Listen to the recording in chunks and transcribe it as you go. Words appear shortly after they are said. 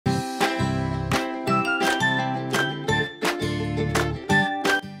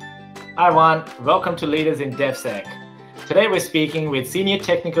Hi everyone, welcome to Leaders in DevSec. Today we're speaking with Senior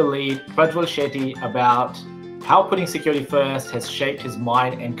Technical Lead Prajwal Shetty about how putting security first has shaped his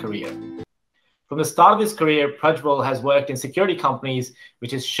mind and career. From the start of his career, Prajwal has worked in security companies, which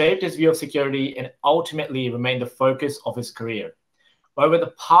has shaped his view of security and ultimately remained the focus of his career. Over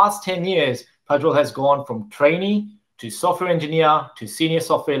the past 10 years, Prajwal has gone from trainee to software engineer to senior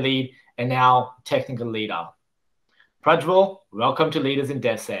software lead and now technical leader. Prajwal, welcome to Leaders in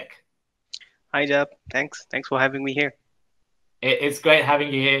DevSec. Hi, Jab. Thanks for having me here. It's great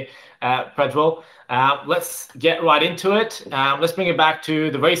having you here, Prajwal. Let's get right into it. Let's bring it back to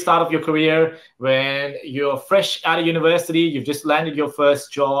the very start of your career when you're fresh out of university, you've just landed your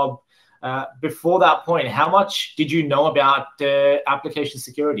first job. Before that point, how much did you know about application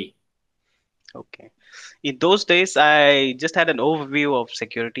security? Okay. In those days, I just had an overview of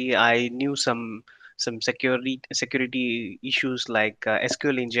security. I knew some security issues like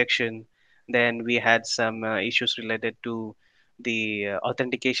SQL injection. Then we had some issues related to the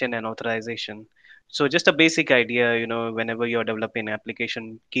authentication and authorization. So just a basic idea, whenever you're developing an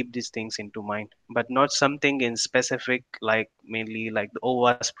application, keep these things into mind, but not something in specific, like mainly like the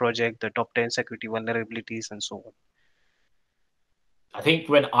OWASP project, the top 10 security vulnerabilities, and so on. I think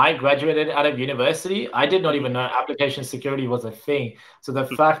when I graduated out of university, I did not even know application security was a thing. So the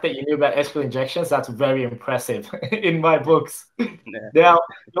fact that you knew about SQL injections, that's very impressive in my books. Yeah. Now,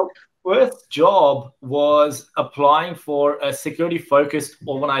 your first job was applying for a security-focused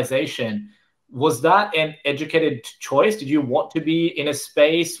organization. Was that an educated choice? Did you want to be in a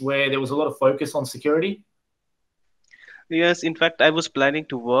space where there was a lot of focus on security? Yes, in fact, I was planning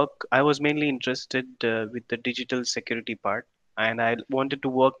to work. I was mainly interested with the digital security part, and I wanted to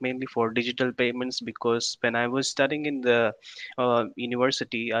work mainly for digital payments because when I was studying in the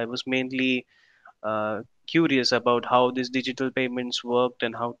university, I was mainly curious about how these digital payments worked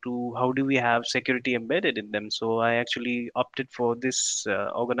and how do we have security embedded in them. So I actually opted for this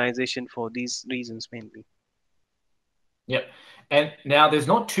organization for these reasons mainly. Yep. And now there's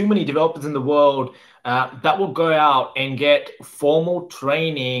not too many developers in the world that will go out and get formal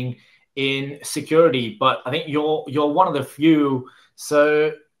training in security, but I think you're one of the few.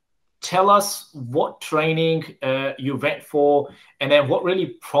 So tell us what training you went for, and then what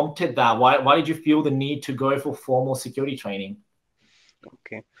really prompted that. Why did you feel the need to go for formal security training?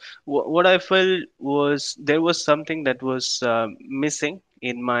 Okay. What I felt was there was something that was missing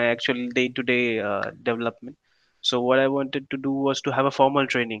in my actual day-to-day development. So what I wanted to do was to have a formal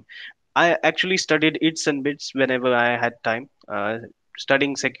training. I actually studied its and bits whenever I had time.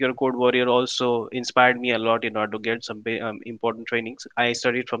 Studying Secure Code Warrior also inspired me a lot in order to get some important trainings. I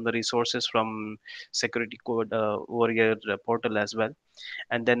studied from the resources from Security Code Warrior portal as well,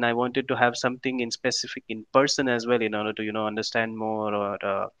 and then I wanted to have something in specific in person as well in order to understand more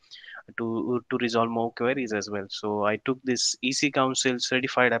or to resolve more queries as well. So I took this EC Council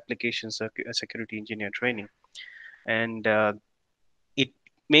certified application security engineer training, and it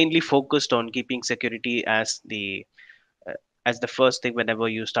mainly focused on keeping security uh, as the first thing whenever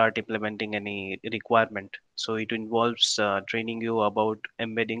you start implementing any requirement. So it involves training you about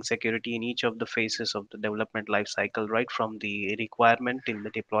embedding security in each of the phases of the development lifecycle, right from the requirement in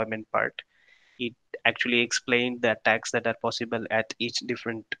the deployment part. It actually explained the attacks that are possible at each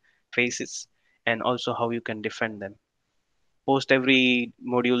different phases and also how you can defend them. Post every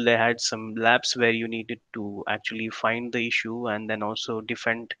module, they had some labs where you needed to actually find the issue and then also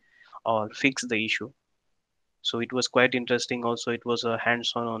defend or fix the issue. So it was quite interesting. Also, it was a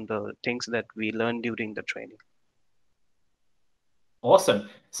hands-on on the things that we learned during the training. Awesome.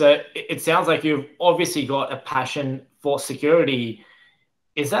 So it sounds like you've obviously got a passion for security.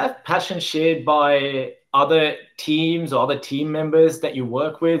 Is that passion shared by other teams or other team members that you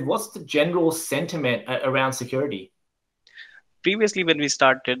work with? What's the general sentiment around security? Previously, when we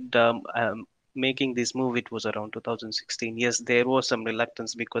started making this move, it was around 2016. Yes, there was some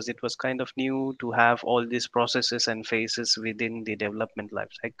reluctance because it was kind of new to have all these processes and phases within the development life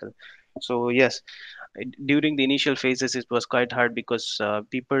cycle. So yes, during the initial phases, it was quite hard because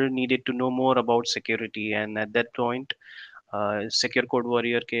people needed to know more about security, and at that point, Secure Code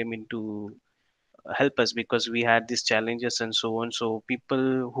Warrior came into help us because we had these challenges and so on. So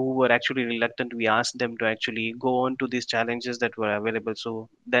people who were actually reluctant, we asked them to actually go on to these challenges that were available. So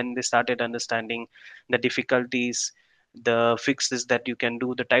then they started understanding the difficulties the fixes that you can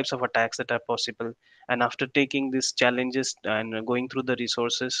do, the types of attacks that are possible. And after taking these challenges and going through the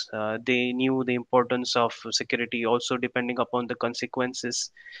resources, they knew the importance of security, also depending upon the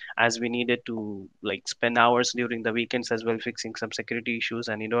consequences, as we needed to like spend hours during the weekends as well fixing some security issues.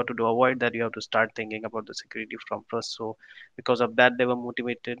 And in order to avoid that, you have to start thinking about the security from first. So because of that, they were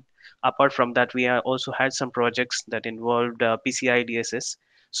motivated. Apart from that, we also had some projects that involved PCI DSS.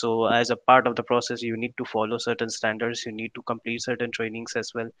 So as a part of the process, you need to follow certain standards, you need to complete certain trainings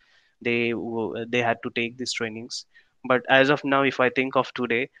as well. They had to take these trainings. But as of now, if I think of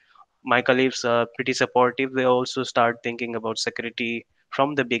today, my colleagues are pretty supportive. They also start thinking about security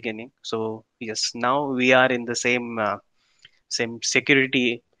from the beginning. So yes, now we are in the same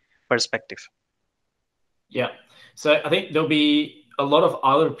security perspective. Yeah. So I think there'll be a lot of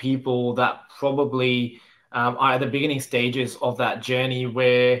other people that probably are at the beginning stages of that journey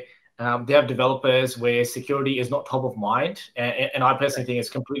where they have developers where security is not top of mind. And I personally think it's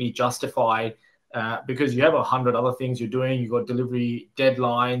completely justified because you have 100 other things you're doing. You've got delivery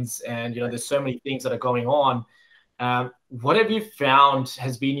deadlines and, there's so many things that are going on. What have you found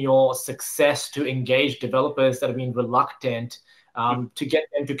has been your success to engage developers that have been reluctant to get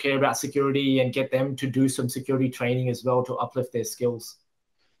them to care about security and get them to do some security training as well to uplift their skills?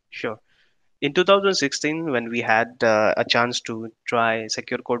 Sure. In 2016, when we had a chance to try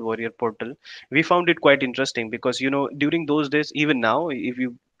Secure Code Warrior portal, we found it quite interesting because, during those days, even now, if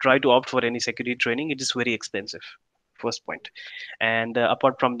you try to opt for any security training, it is very expensive. First point. And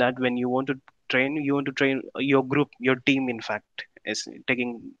apart from that, when you want to train your group, your team, in fact, is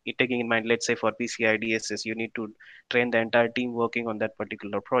taking in mind, let's say for PCI DSS, you need to train the entire team working on that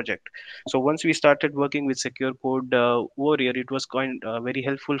particular project. So once we started working with Secure Code Warrior, it was very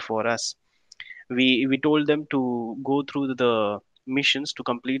helpful for us. We told them to go through the missions, to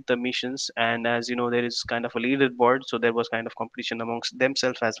complete the missions. And as you know, there is kind of a leaderboard, so there was kind of competition amongst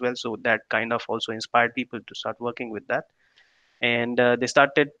themselves as well, so that kind of also inspired people to start working with that. And they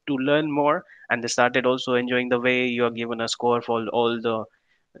started to learn more, and they started also enjoying the way you are given a score for all the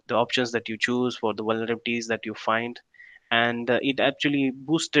options that you choose, for the vulnerabilities that you find. And it actually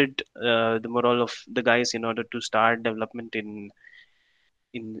boosted the morale of the guys in order to start development in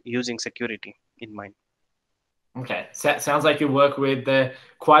using security in mind. Okay, sounds like you work with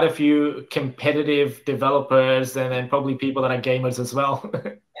quite a few competitive developers and then probably people that are gamers as well.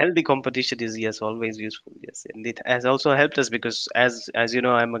 Healthy competition is, yes, always useful, yes, and it has also helped us because as you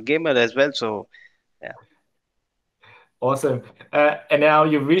know, I'm a gamer as well. So yeah. Awesome. And now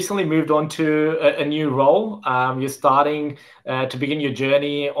you've recently moved on to a new role. You're starting to begin your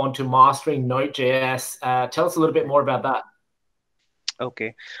journey onto mastering Node.js. Tell us a little bit more about that.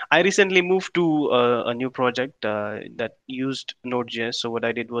 Okay. I recently moved to a new project that used Node.js. So what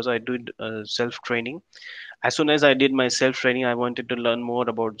I did was I did self-training. As soon as I did my self-training, I wanted to learn more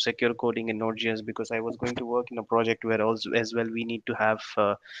about secure coding in Node.js because I was going to work in a project where also as well we need to have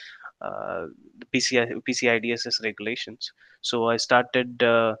the PCI DSS regulations. So I started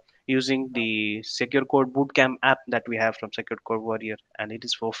using the Secure Code Bootcamp app that we have from Secure Code Warrior, and it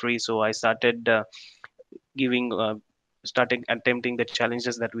is for free. So I started giving starting attempting the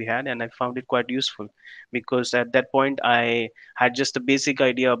challenges that we had, and I found it quite useful because at that point I had just a basic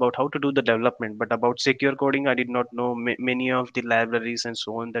idea about how to do the development, but about secure coding I did not know many of the libraries and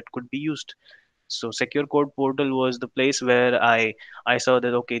so on that could be used. So secure code portal was the place where I saw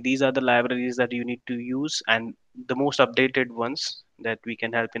that okay, these are the libraries that you need to use and the most updated ones that we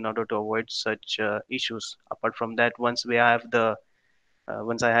can help in order to avoid such issues. Apart from that, once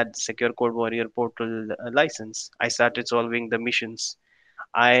I had Secure Code Warrior portal license, I started solving the missions.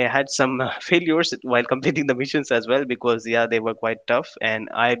 I had some failures while completing the missions as well because yeah, they were quite tough. And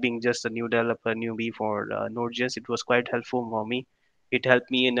I, being just a new developer, newbie for Node.js, it was quite helpful for me. It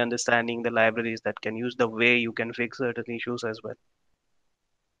helped me in understanding the libraries that can use the way you can fix certain issues as well.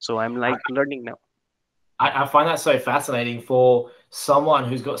 So I'm like learning now. I find that so fascinating for someone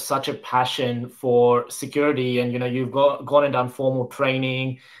who's got such a passion for security, and you've gone and done formal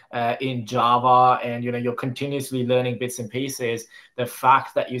training in Java, and you're continuously learning bits and pieces. The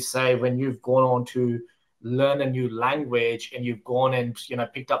fact that you say when you've gone on to learn a new language and you've gone and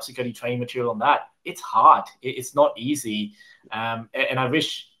picked up security training material on that, it's hard. It's not easy, and I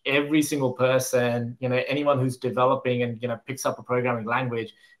wish every single person, anyone who's developing and picks up a programming language,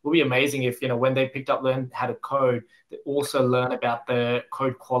 it would be amazing if when they learn how to code, they also learn about the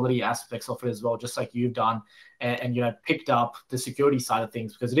code quality aspects of it as well, just like you've done, and picked up the security side of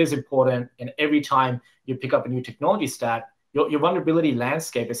things, because it is important. And every time you pick up a new technology stack, your vulnerability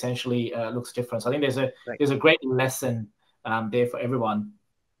landscape essentially looks different. So I think Right. there's a great lesson there for everyone.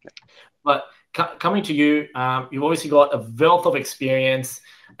 But coming to you, you've obviously got a wealth of experience.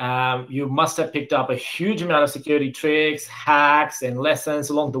 You must have picked up a huge amount of security tricks, hacks, and lessons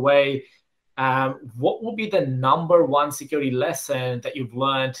along the way. What would be the #1 security lesson that you've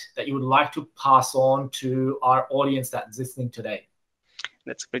learned that you would like to pass on to our audience that's listening today?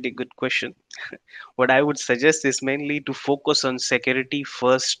 That's a pretty good question. What I would suggest is mainly to focus on security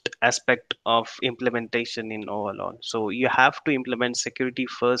first aspect of implementation in overall. So you have to implement security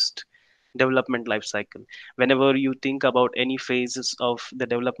first development lifecycle. Whenever you think about any phases of the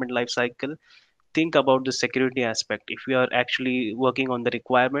development lifecycle, think about the security aspect. If we are actually working on the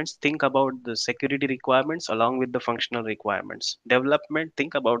requirements, think about the security requirements along with the functional requirements. Development,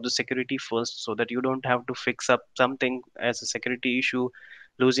 think about the security first so that you don't have to fix up something as a security issue,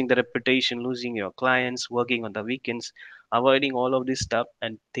 losing the reputation, losing your clients, working on the weekends, avoiding all of this stuff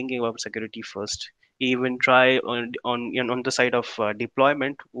and thinking about security first. Even try on the side of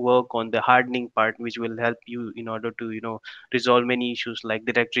deployment, work on the hardening part, which will help you in order to resolve many issues like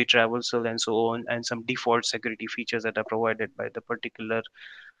directory traversal and so on, and some default security features that are provided by the particular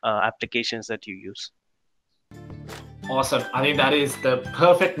applications that you use. Awesome. I think that is the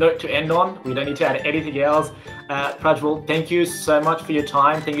perfect note to end on. We don't need to add anything else. Prajwal, thank you so much for your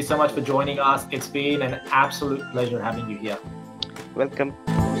time. Thank you so much for joining us. It's been an absolute pleasure having you here. Welcome.